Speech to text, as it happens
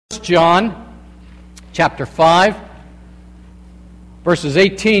John chapter 5, verses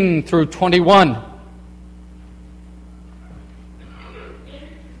 18 through 21.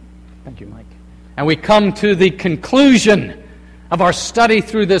 Thank you, Mike. And we come to the conclusion of our study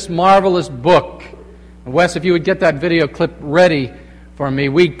through this marvelous book. And Wes, if you would get that video clip ready for me.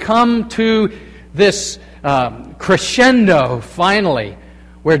 We come to this crescendo, finally,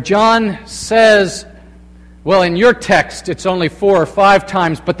 where John says, well, in your text, it's only 4 or 5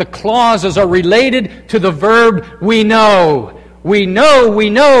 times, but the clauses are related to the verb we know. We know,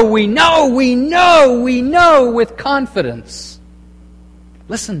 we know, we know, we know, we know with confidence.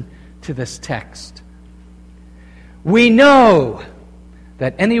 Listen to this text. We know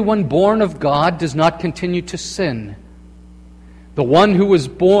that anyone born of God does not continue to sin. The one who was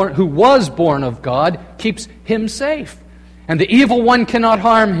born of God keeps him safe, and the evil one cannot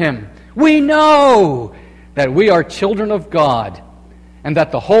harm him. We know that we are children of God, and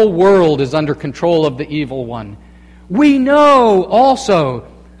that the whole world is under control of the evil one. We know also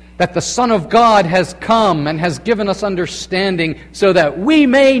that the Son of God has come and has given us understanding so that we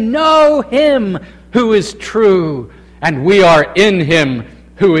may know Him who is true, and we are in Him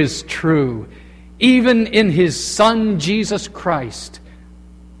who is true, even in His Son Jesus Christ.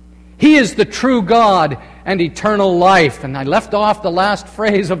 He is the true God and eternal life. And I left off the last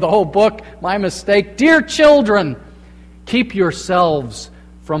phrase of the whole book, my mistake. Dear children, keep yourselves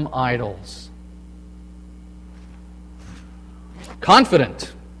from idols.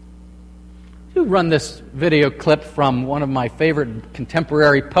 Confident. You run this video clip from one of my favorite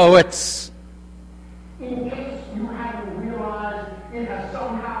contemporary poets. In case you haven't realized, it has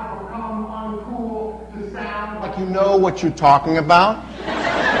somehow become uncool to sound like you know what you're talking about.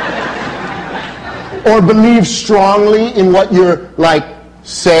 Or believe strongly in what you're,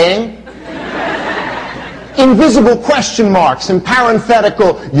 saying. Invisible question marks and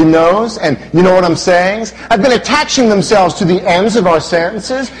parenthetical you knows and you know what I'm saying have been attaching themselves to the ends of our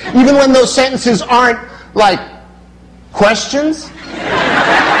sentences, even when those sentences aren't, questions.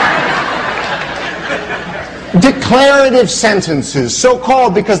 Declarative sentences,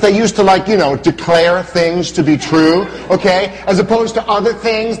 so-called because they used to, declare things to be true, okay? As opposed to other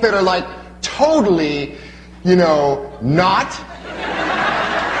things that are, totally, not.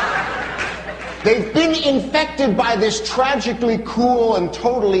 They've been infected by this tragically cool and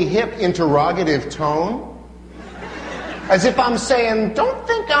totally hip interrogative tone. As if I'm saying, don't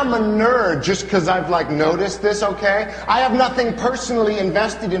think I'm a nerd just because I've, noticed this, okay? I have nothing personally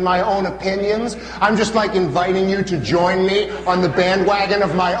invested in my own opinions. I'm just, inviting you to join me on the bandwagon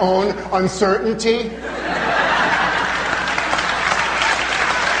of my own uncertainty.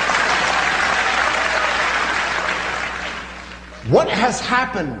 What has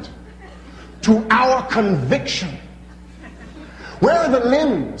happened to our conviction? Where are the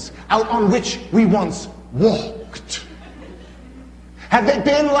limbs out on which we once walked? Have they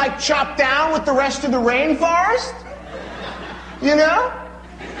been chopped down with the rest of the rainforest?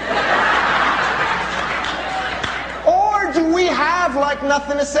 Or do we have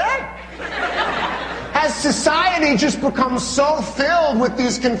nothing to say? Has society just become so filled with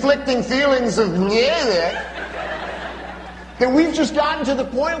these conflicting feelings of that we've just gotten to the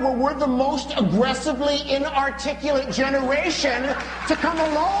point where we're the most aggressively inarticulate generation to come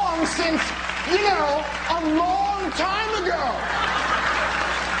along since, a long time ago.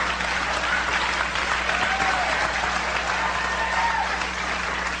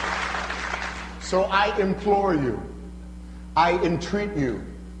 So I implore you, I entreat you,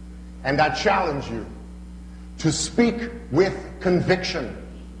 and I challenge you to speak with conviction.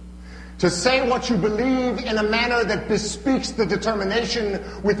 To say what you believe in a manner that bespeaks the determination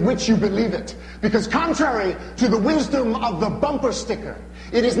with which you believe it. Because contrary to the wisdom of the bumper sticker,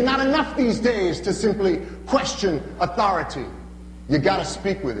 it is not enough these days to simply question authority. You gotta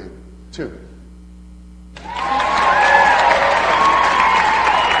speak with it, too.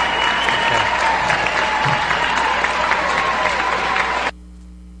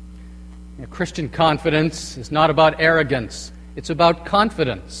 Christian confidence is not about arrogance. It's about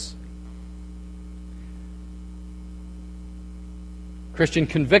confidence. Christian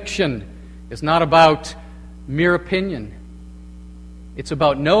conviction is not about mere opinion. It's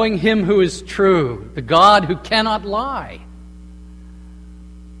about knowing Him who is true, the God who cannot lie.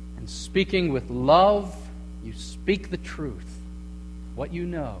 And speaking with love, you speak the truth, what you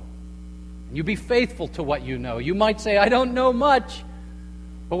know. And you be faithful to what you know. You might say, I don't know much,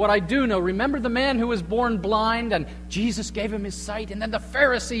 but what I do know, remember the man who was born blind and Jesus gave him his sight, and then the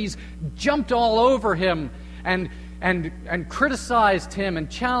Pharisees jumped all over him and criticized him and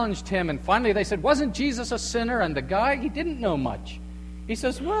challenged him, and finally they said, wasn't Jesus a sinner? And the guy, he didn't know much. He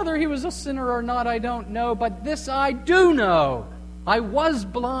says, whether he was a sinner or not, I don't know, but this I do know. I was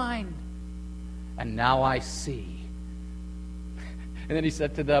blind, and now I see. And then he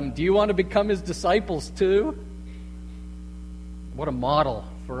said to them, do you want to become his disciples too? What a model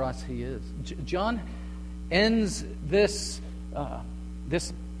for us he is. John ends this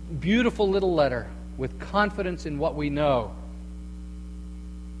beautiful little letter with confidence in what we know.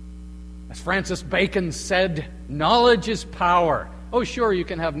 As Francis Bacon said, knowledge is power. Oh, sure, you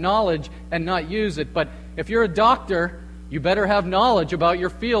can have knowledge and not use it, but if you're a doctor, you better have knowledge about your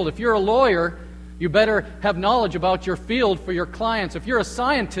field. If you're a lawyer, you better have knowledge about your field for your clients. If you're a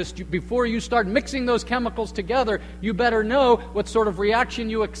scientist, before you start mixing those chemicals together, you better know what sort of reaction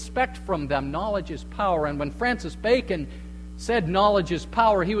you expect from them. Knowledge is power. And when Francis Bacon said knowledge is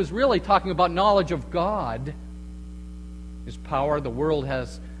power, he was really talking about knowledge of God. His power, the world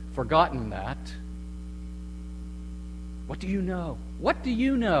has forgotten that. What do you know? What do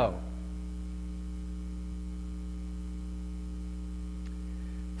you know?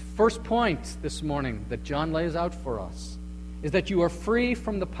 First point this morning that John lays out for us is that you are free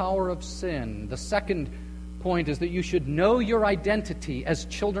from the power of sin. The second point is that you should know your identity as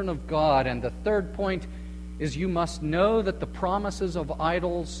children of God. And the third point is you must know that the promises of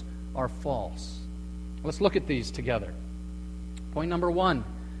idols are false. Let's look at these together. Point number 1,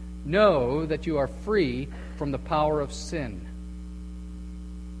 know that you are free from the power of sin.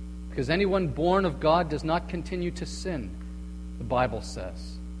 Because anyone born of God does not continue to sin, the Bible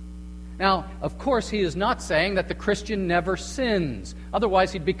says. Now, of course, he is not saying that the Christian never sins.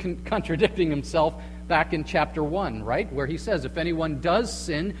 Otherwise, he'd be contradicting himself back in chapter 1, right? Where he says, if anyone does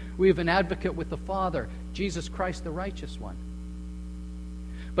sin, we have an advocate with the Father, Jesus Christ, the righteous one.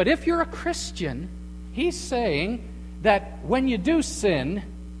 But if you're a Christian, he's saying that when you do sin,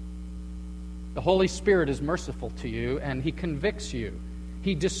 the Holy Spirit is merciful to you, and he convicts you.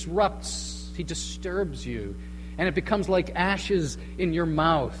 He disrupts, he disturbs you. And it becomes like ashes in your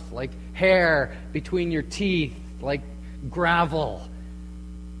mouth, like hair between your teeth, like gravel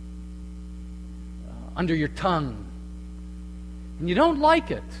under your tongue. And you don't like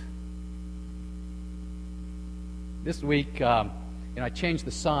it. This week, I changed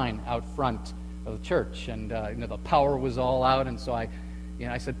the sign out front of the church, and the power was all out, and so I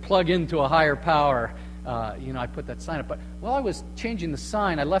said, plug into a higher power. I put that sign up. But while I was changing the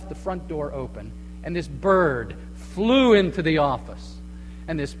sign, I left the front door open, and this bird flew into the office.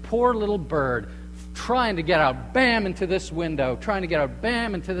 And this poor little bird trying to get out, bam, into this window, trying to get out,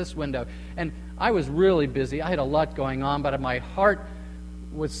 bam, into this window. And I was really busy. I had a lot going on, but my heart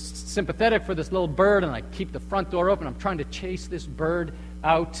was sympathetic for this little bird, and I keep the front door open. I'm trying to chase this bird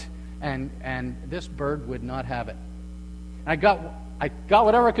out, and this bird would not have it. I got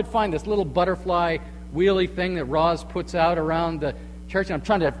whatever I could find, this little butterfly wheelie thing that Roz puts out around the church, and I'm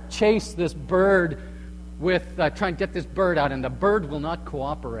trying to chase this bird with, trying to get this bird out, and the bird will not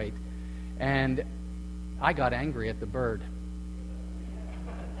cooperate. And I got angry at the bird.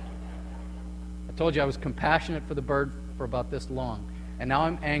 I told you I was compassionate for the bird for about this long, and now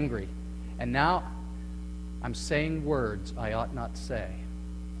I'm angry. And now I'm saying words I ought not say.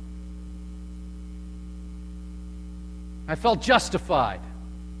 I felt justified.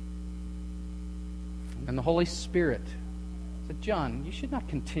 And the Holy Spirit said, John, you should not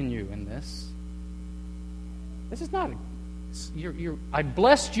continue in this. This is not... I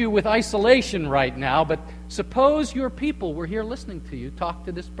blessed you with isolation right now, but suppose your people were here listening to you talk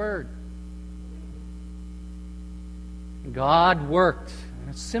to this bird. God worked in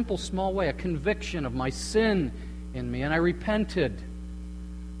a simple, small way, a conviction of my sin in me, and I repented,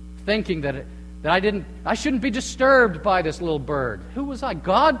 thinking that I shouldn't be disturbed by this little bird. Who was I?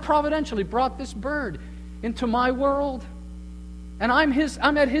 God providentially brought this bird into my world, and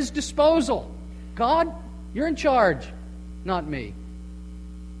I'm at His disposal. God, you're in charge, not me.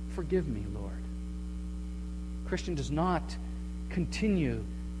 Forgive me, Lord. A Christian does not continue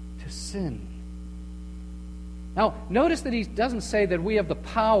to sin. Now, notice that he doesn't say that we have the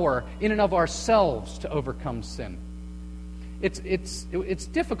power in and of ourselves to overcome sin. It's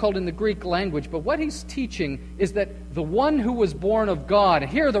difficult in the Greek language, but what he's teaching is that the one who was born of God,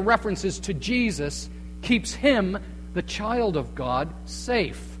 and here the references to Jesus, keeps him, the child of God,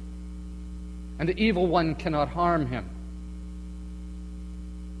 safe. And the evil one cannot harm him.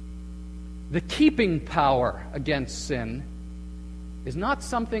 The keeping power against sin is not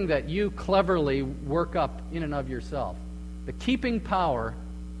something that you cleverly work up in and of yourself. The keeping power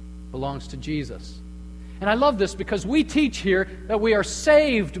belongs to Jesus. And I love this because we teach here that we are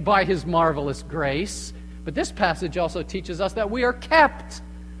saved by His marvelous grace, but this passage also teaches us that we are kept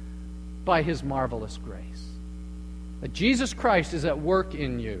by His marvelous grace. That Jesus Christ is at work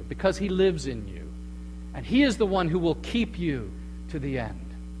in you because He lives in you. And He is the one who will keep you to the end.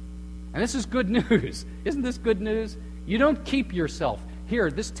 And this is good news. Isn't this good news? You don't keep yourself. Here,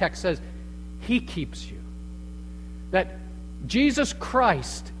 this text says, He keeps you. That Jesus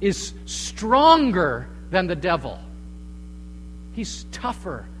Christ is stronger than the devil. He's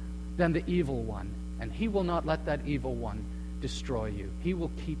tougher than the evil one. And He will not let that evil one destroy you. He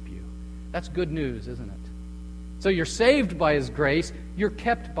will keep you. That's good news, isn't it? So you're saved by His grace. You're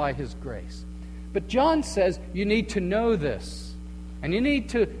kept by His grace. But John says you need to know this. And you need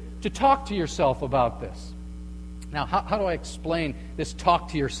to talk to yourself about this. Now, how do I explain this talk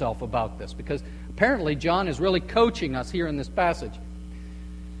to yourself about this? Because apparently John is really coaching us here in this passage.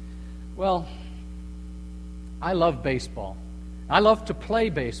 Well, I love baseball. I love to play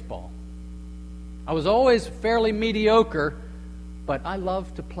baseball. I was always fairly mediocre, but I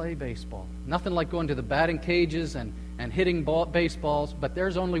love to play baseball. Nothing like going to the batting cages and hitting baseballs, but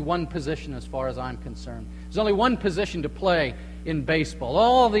there's only one position as far as I'm concerned. There's only one position to play in baseball.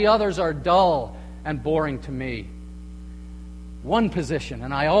 All the others are dull and boring to me. One position,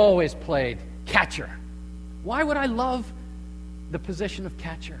 and I always played catcher. Why would I love the position of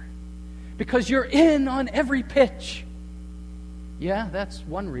catcher? Because you're in on every pitch. Yeah, that's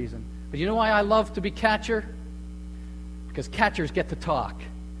one reason. But you know why I love to be catcher? Because catchers get to talk.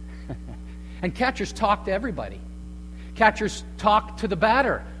 And catchers talk to everybody. Catchers talk to the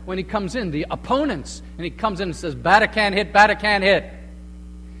batter when he comes in, the opponents, and he comes in and says, batter can't hit, batter can't hit.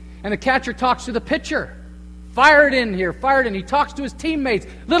 And the catcher talks to the pitcher. Fire it in here, fire it in. He talks to his teammates.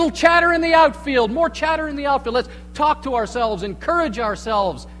 Little chatter in the outfield, more chatter in the outfield. Let's talk to ourselves, encourage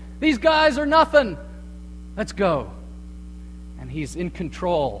ourselves. These guys are nothing. Let's go. And he's in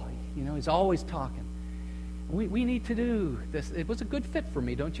control. You know, he's always talking. We need to do this. It was a good fit for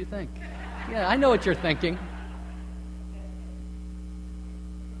me, don't you think? Yeah, I know what you're thinking.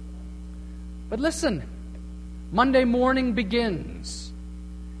 But listen, Monday morning begins,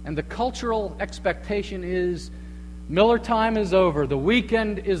 and the cultural expectation is Miller time is over, the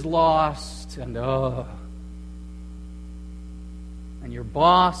weekend is lost, and your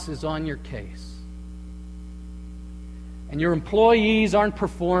boss is on your case. And your employees aren't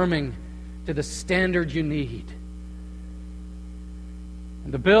performing to the standard you need.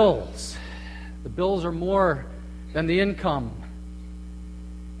 And the bills are more than the income.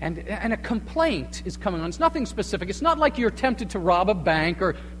 And a complaint is coming on. It's nothing specific. It's not like you're tempted to rob a bank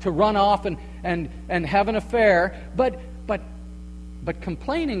or to run off and have an affair. But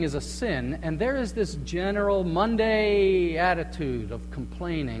complaining is a sin, and there is this general Monday attitude of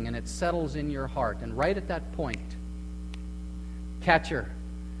complaining, and it settles in your heart. And right at that point, catcher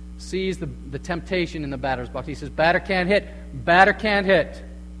sees the temptation in the batter's box. He says, batter can't hit, batter can't hit.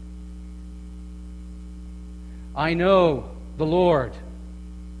 I know the Lord.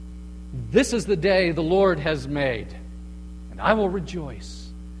 This is the day the Lord has made, and I will rejoice,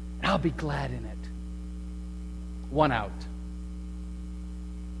 and I'll be glad in it. 1 out.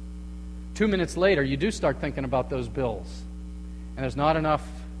 2 minutes later, you do start thinking about those bills, and there's not enough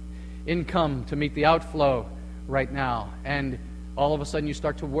income to meet the outflow right now, and all of a sudden you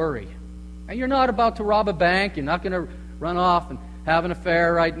start to worry. And you're not about to rob a bank, you're not going to run off and have an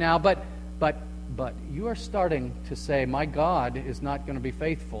affair right now, but you are starting to say, my God is not going to be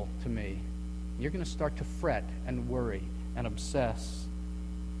faithful to me. You're going to start to fret and worry and obsess.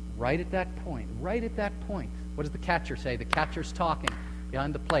 Right at that point, what does the catcher say? The catcher's talking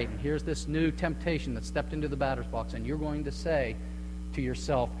behind the plate, and here's this new temptation that stepped into the batter's box, and you're going to say to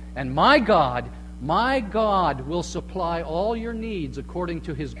yourself, and my God will supply all your needs according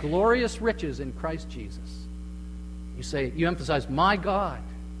to His glorious riches in Christ Jesus. You emphasize, my God.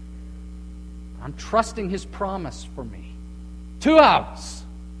 I'm trusting His promise for me. 2 outs.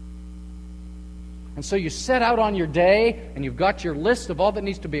 And so you set out on your day, and you've got your list of all that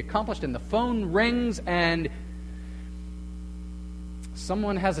needs to be accomplished, and the phone rings, and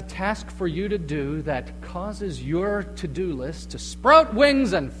someone has a task for you to do that causes your to-do list to sprout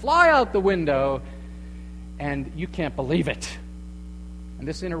wings and fly out the window, and you can't believe it. And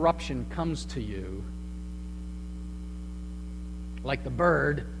this interruption comes to you like the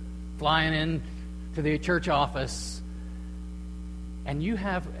bird flying in to the church office, and you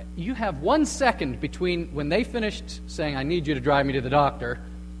have 1 second between when they finished saying, I need you to drive me to the doctor,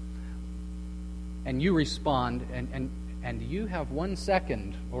 and you respond, and you have 1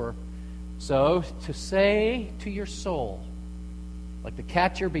 second or so to say to your soul, like the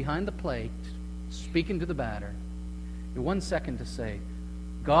catcher behind the plate speaking to the batter, you 1 second to say,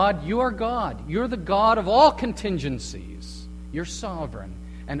 God, you are God. You're the God of all contingencies. You're sovereign.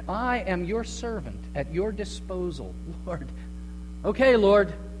 and I am your servant at your disposal, Lord. Okay,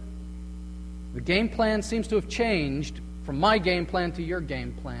 Lord, the game plan seems to have changed from my game plan to your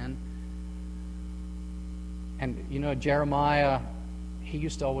game plan. And you know, Jeremiah, he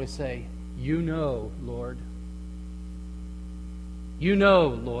used to always say, you know, Lord. You know,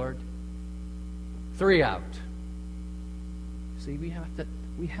 Lord. 3 out. See, we have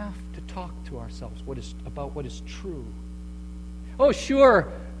to talk to ourselves about what is true. Oh,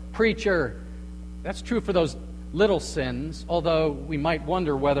 sure, preacher, that's true for those little sins, although we might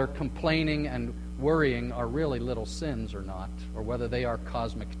wonder whether complaining and worrying are really little sins or not, or whether they are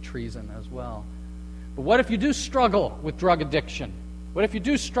cosmic treason as well. But what if you do struggle with drug addiction? What if you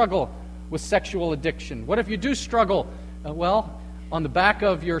do struggle with sexual addiction? What if you do struggle, on the back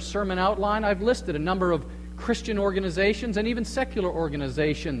of your sermon outline, I've listed a number of Christian organizations and even secular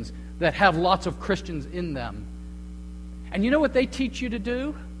organizations that have lots of Christians in them. And you know what they teach you to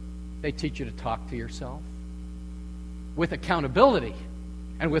do? They teach you to talk to yourself with accountability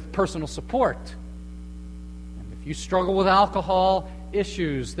and with personal support. And if you struggle with alcohol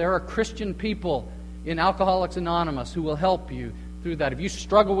issues, there are Christian people in Alcoholics Anonymous who will help you through that. If you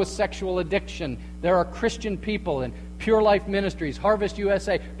struggle with sexual addiction, there are Christian people in Pure Life Ministries, Harvest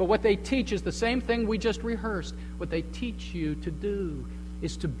USA. But what they teach is the same thing we just rehearsed. What they teach you to do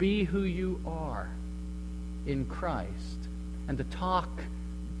is to be who you are in Christ and to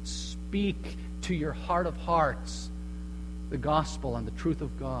speak to your heart of hearts the gospel and the truth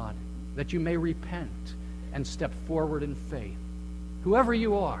of God, that you may repent and step forward in faith. Whoever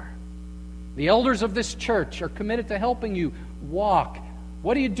you are, the elders of this church are committed to helping you walk.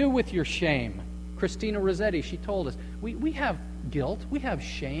 What do you do with your shame? Christina Rossetti, she told us, we have guilt, we have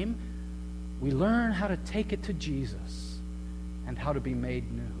shame. We learn how to take it to Jesus and how to be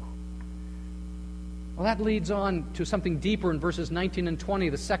made new. Well, that leads on to something deeper in verses 19 and 20,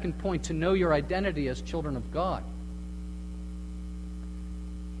 the second point, to know your identity as children of God.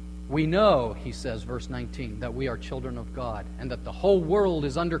 We know, he says, verse 19, that we are children of God and that the whole world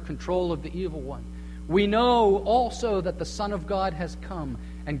is under control of the evil one. We know also that the Son of God has come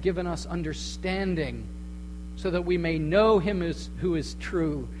and given us understanding so that we may know him who is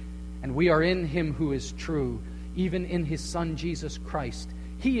true, and we are in him who is true, even in his Son Jesus Christ.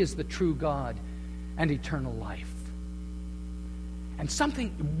 He is the true God and eternal life. And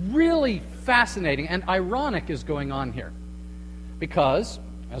something really fascinating and ironic is going on here, because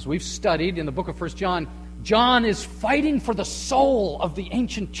as we've studied in the book of 1 John, John is fighting for the soul of the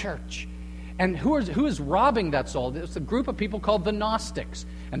ancient church. And who is robbing that soul? It's a group of people called the Gnostics.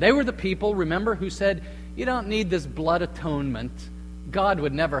 And they were the people, remember, who said, you don't need this blood atonement. God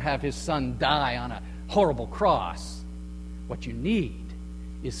would never have his Son die on a horrible cross. What you need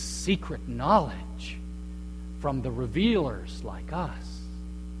is secret knowledge from the revealers like us.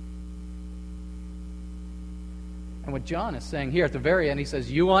 And what John is saying here at the very end, he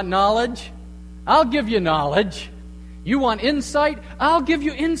says, you want knowledge? I'll give you knowledge. You want insight? I'll give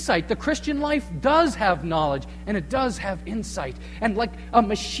you insight. The Christian life does have knowledge, and it does have insight. And like a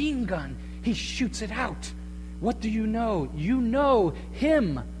machine gun, he shoots it out. What do you know? You know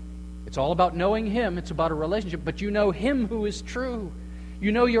him. It's all about knowing him. It's about a relationship. But you know him who is true.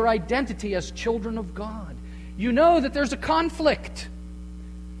 You know your identity as children of God. You know that there's a conflict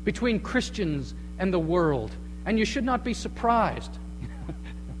between Christians and the world. And you should not be surprised.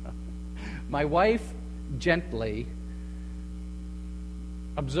 My wife gently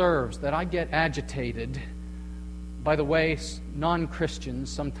observes that I get agitated by the way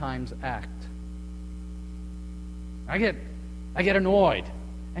non-Christians sometimes act. I get annoyed.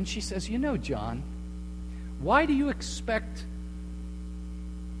 And she says, you know, John, why do you expect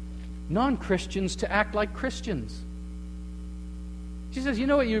non-Christians to act like Christians? She says, you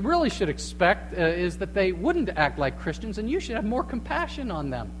know what you really should expect is that they wouldn't act like Christians, and you should have more compassion on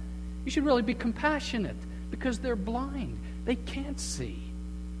them. You should really be compassionate because they're blind. They can't see.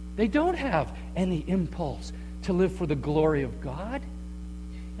 They don't have any impulse to live for the glory of God.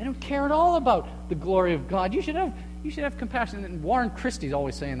 They don't care at all about the glory of God. You should have compassion. And Warren Christie's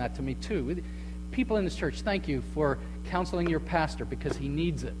always saying that to me too. People in this church, thank you for counseling your pastor because he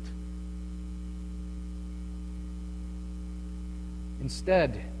needs it.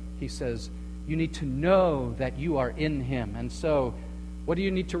 Instead, he says, you need to know that you are in him. And so, what do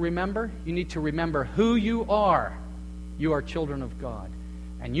you need to remember? You need to remember who you are. You are children of God.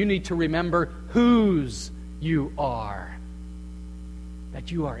 And you need to remember whose you are.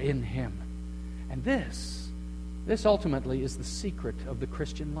 That you are in him. And this ultimately is the secret of the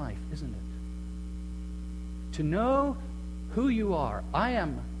Christian life, isn't it? To know who you are. I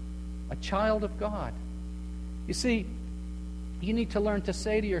am a child of God. You see, you need to learn to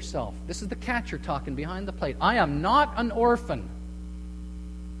say to yourself, this is the catcher talking behind the plate, I am not an orphan.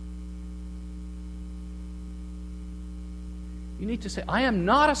 You need to say, I am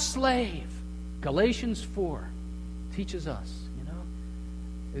not a slave. Galatians 4 teaches us,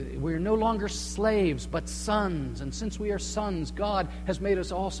 we're no longer slaves, but sons. And since we are sons, God has made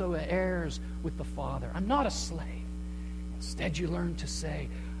us also heirs with the Father. I'm not a slave. Instead, you learn to say,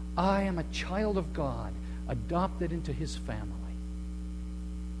 I am a child of God, adopted into His family.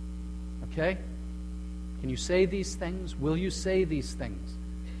 Okay? Can you say these things? Will you say these things?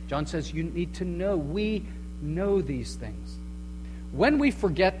 John says you need to know. We know these things. When we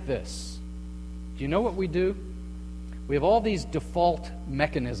forget this, do you know what we do? We have all these default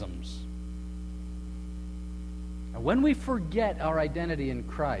mechanisms. And when we forget our identity in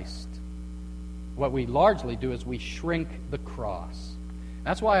Christ, what we largely do is we shrink the cross.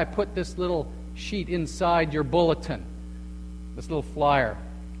 That's why I put this little sheet inside your bulletin, this little flyer.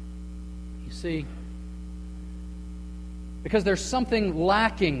 You see, because there's something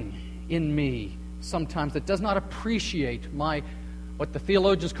lacking in me sometimes that does not appreciate my what the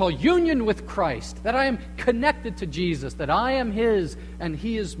theologians call union with Christ, that I am connected to Jesus, that I am His and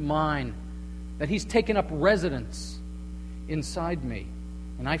He is mine, that He's taken up residence inside me.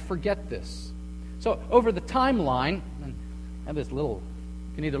 And I forget this. So over the timeline, and I have this little,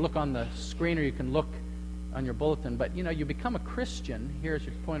 you can either look on the screen or you can look on your bulletin, but you become a Christian, here's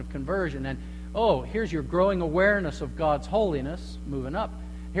your point of conversion, and here's your growing awareness of God's holiness, moving up.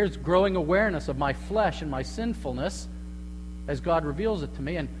 Here's growing awareness of my flesh and my sinfulness, as God reveals it to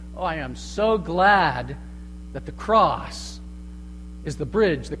me, and I am so glad that the cross is the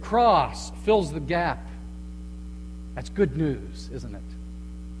bridge. The cross fills the gap. That's good news, isn't it?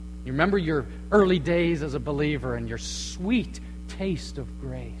 You remember your early days as a believer and your sweet taste of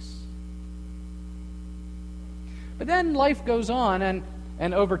grace. But then life goes on,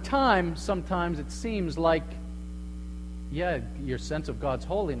 and over time, sometimes it seems like, your sense of God's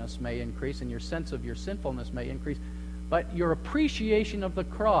holiness may increase and your sense of your sinfulness may increase, but your appreciation of the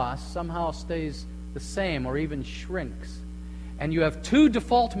cross somehow stays the same or even shrinks. And you have two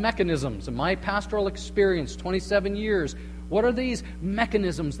default mechanisms. In my pastoral experience, 27 years, what are these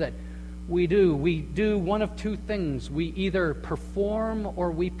mechanisms that we do? We do one of two things. We either perform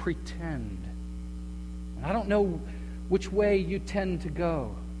or we pretend. And I don't know which way you tend to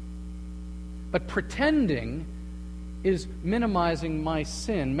go. But pretending is minimizing my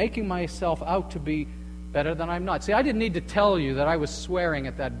sin, making myself out to be better than I'm not. See, I didn't need to tell you that I was swearing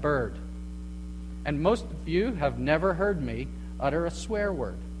at that bird. And most of you have never heard me utter a swear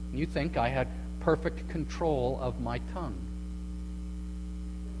word. You think I had perfect control of my tongue.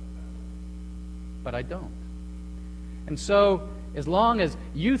 But I don't. And so, as long as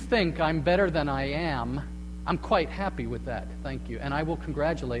you think I'm better than I am, I'm quite happy with that. Thank you. And I will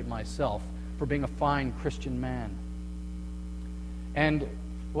congratulate myself for being a fine Christian man. And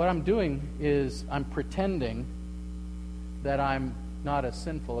what I'm doing is I'm pretending that I'm not as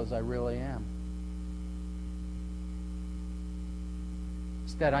sinful as I really am.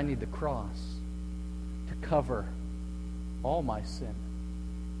 Instead, I need the cross to cover all my sin.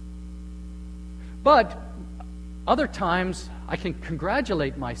 But other times, I can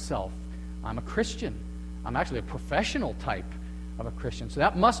congratulate myself. I'm a Christian. I'm actually a professional type of a Christian. So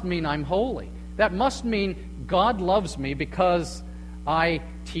that must mean I'm holy. That must mean God loves me because I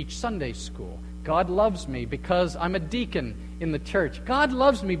teach Sunday school. God loves me because I'm a deacon in the church. God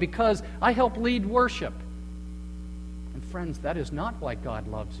loves me because I help lead worship. And friends, that is not why God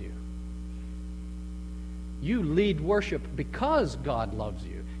loves you. You lead worship because God loves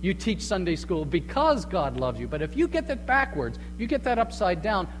you. You teach Sunday school because God loves you. But if you get that backwards, you get that upside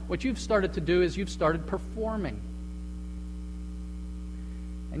down, what you've started to do is you've started performing.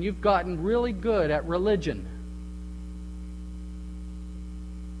 And you've gotten really good at religion.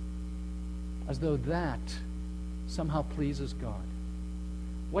 As though that somehow pleases God.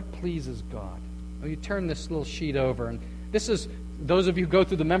 What pleases God? Well, you turn this little sheet over, and this is, those of you who go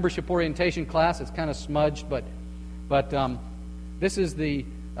through the membership orientation class, it's kind of smudged, but this is the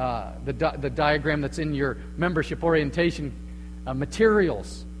diagram that's in your membership orientation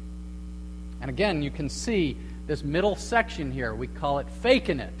materials. And again, you can see this middle section here. We call it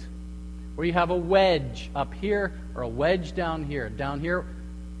faking it, where you have a wedge up here or a wedge down here. Down here,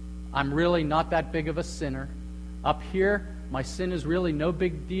 I'm really not that big of a sinner. Up here, my sin is really no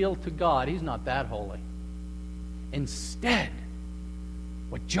big deal to God. He's not that holy. Instead,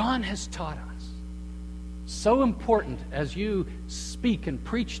 what John has taught us, so important as you speak and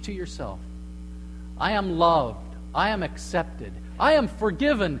preach to yourself, I am loved I am accepted. I am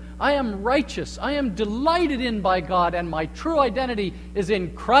forgiven. I am righteous. I am delighted in by God, and my true identity is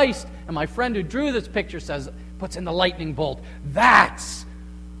in Christ. And my friend who drew this picture puts in the lightning bolt. That's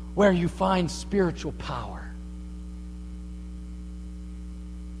where you find spiritual power.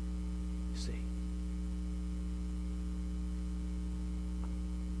 You see.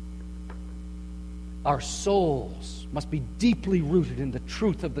 Our souls must be deeply rooted in the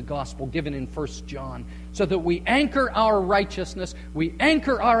truth of the gospel given in 1 John, so that we anchor our righteousness, we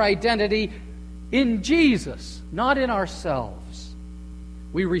anchor our identity in Jesus, not in ourselves.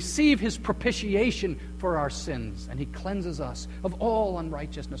 We receive His propitiation for our sins, and He cleanses us of all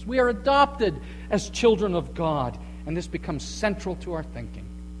unrighteousness. We are adopted as children of God, and this becomes central to our thinking.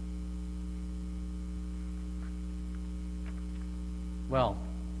 Well,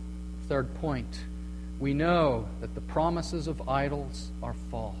 third point. We know that the promises of idols are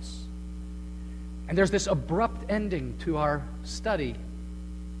false. And there's this abrupt ending to our study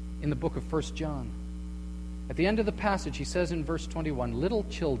in the book of 1 John. At the end of the passage, he says in verse 21, "Little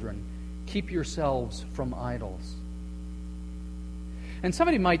children, keep yourselves from idols." And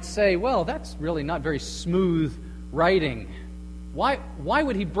somebody might say, well, that's really not very smooth writing. Why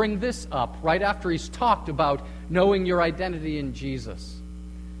would he bring this up right after he's talked about knowing your identity in Jesus?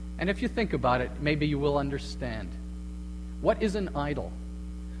 And if you think about it, maybe you will understand. What is an idol?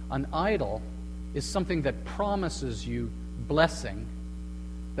 An idol is something that promises you blessing,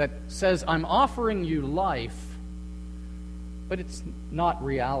 that says, I'm offering you life, but it's not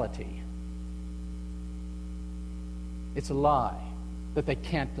reality. It's a lie that they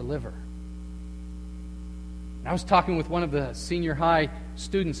can't deliver. And I was talking with one of the senior high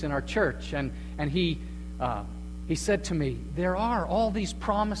students in our church, and he said to me, there are all these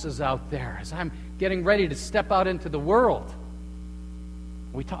promises out there as I'm getting ready to step out into the world.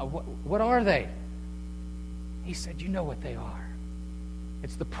 We talk, what are they? He said, you know what they are.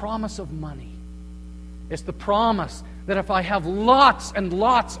 It's the promise of money. It's the promise that if I have lots and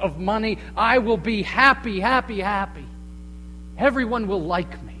lots of money, I will be happy, happy, happy. Everyone will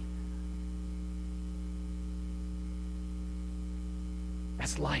like me.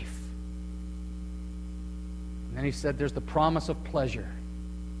 That's life. And then he said, there's the promise of pleasure.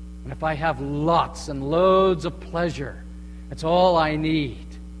 And if I have lots and loads of pleasure, that's all I need.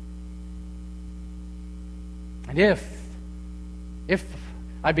 And if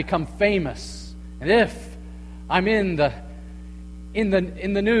I become famous, and if I'm in the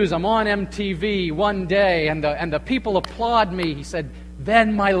news, I'm on MTV one day, and the people applaud me, he said,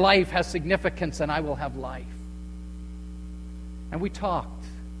 then my life has significance and I will have life. And we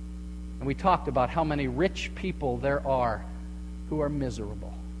talked about how many rich people there are who are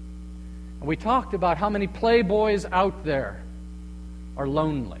miserable. And we talked about how many playboys out there are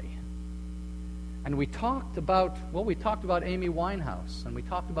lonely. And we talked about Amy Winehouse, and we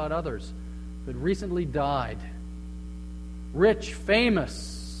talked about others who had recently died. Rich,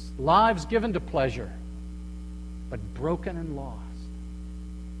 famous, lives given to pleasure, but broken and lost.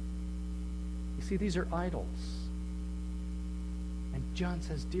 You see, these are idols. And John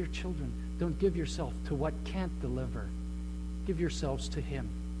says, dear children, don't give yourself to what can't deliver. Give yourselves to Him.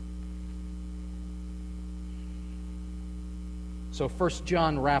 So 1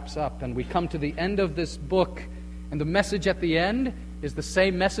 John wraps up, and we come to the end of this book, and the message at the end is the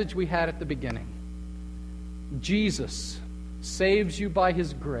same message we had at the beginning. Jesus saves you by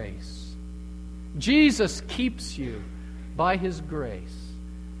His grace. Jesus keeps you by His grace.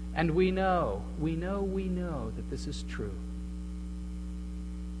 And we know that this is true.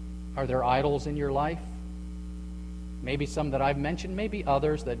 Are there idols in your life? Maybe some that I've mentioned, maybe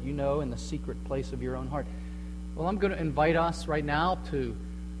others that you know in the secret place of your own heart. Well, I'm going to invite us right now to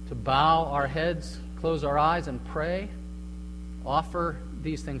bow our heads, close our eyes, and pray. Offer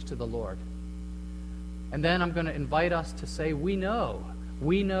these things to the Lord. And then I'm going to invite us to say, we know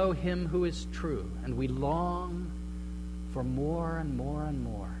Him who is true, and we long for more and more and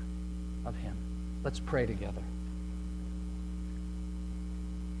more of Him. Let's pray together.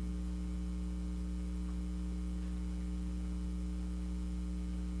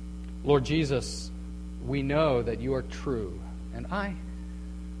 Lord Jesus, we know that You are true. And I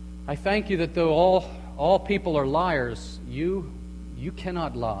thank You that though all people are liars, You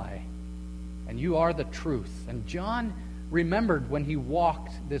cannot lie. And You are the truth. And John remembered when he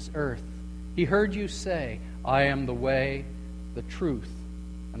walked this earth. He heard You say, I am the way, the truth,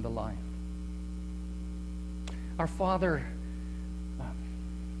 and the life. Our Father,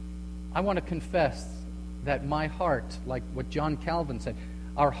 I want to confess that my heart, like what John Calvin said,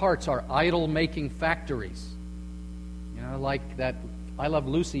 our hearts are idol-making factories. You know, like that I Love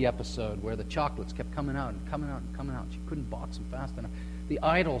Lucy episode where the chocolates kept coming out and coming out and coming out. She couldn't box them fast enough. The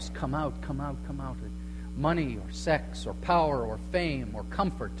idols come out. Money or sex or power or fame or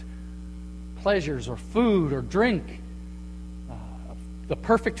comfort, pleasures or food or drink, the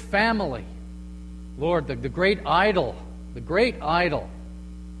perfect family. Lord, the great idol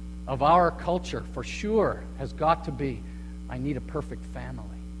of our culture for sure has got to be, I need a perfect family.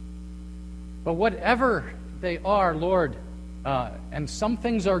 But whatever they are, Lord, and some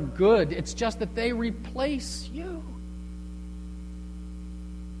things are good, it's just that they replace you.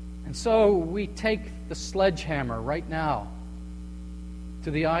 And so we take the sledgehammer right now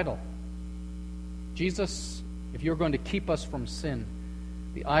to the idol. Jesus, if you're going to keep us from sin,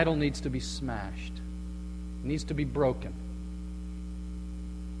 the idol needs to be smashed. It needs to be broken.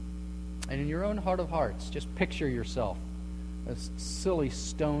 And in your own heart of hearts, just picture yourself a silly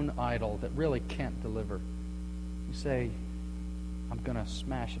stone idol that really can't deliver. You say, I'm going to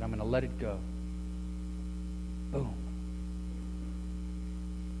smash it. I'm going to let it go. Boom.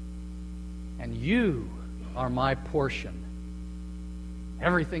 And you are my portion.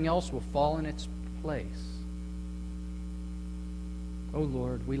 Everything else will fall in its place. Oh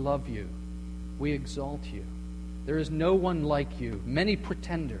Lord, we love you. We exalt you. There is no one like you, many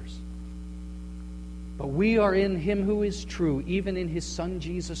pretenders. But we are in Him who is true, even in His Son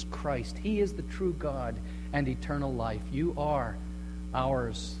Jesus Christ. He is the true God and eternal life. You are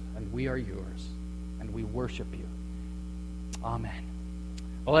ours, and we are yours, and we worship you. Amen.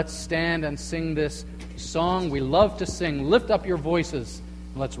 Well, let's stand and sing this song we love to sing. Lift up your voices,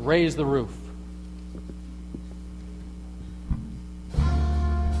 and let's raise the roof.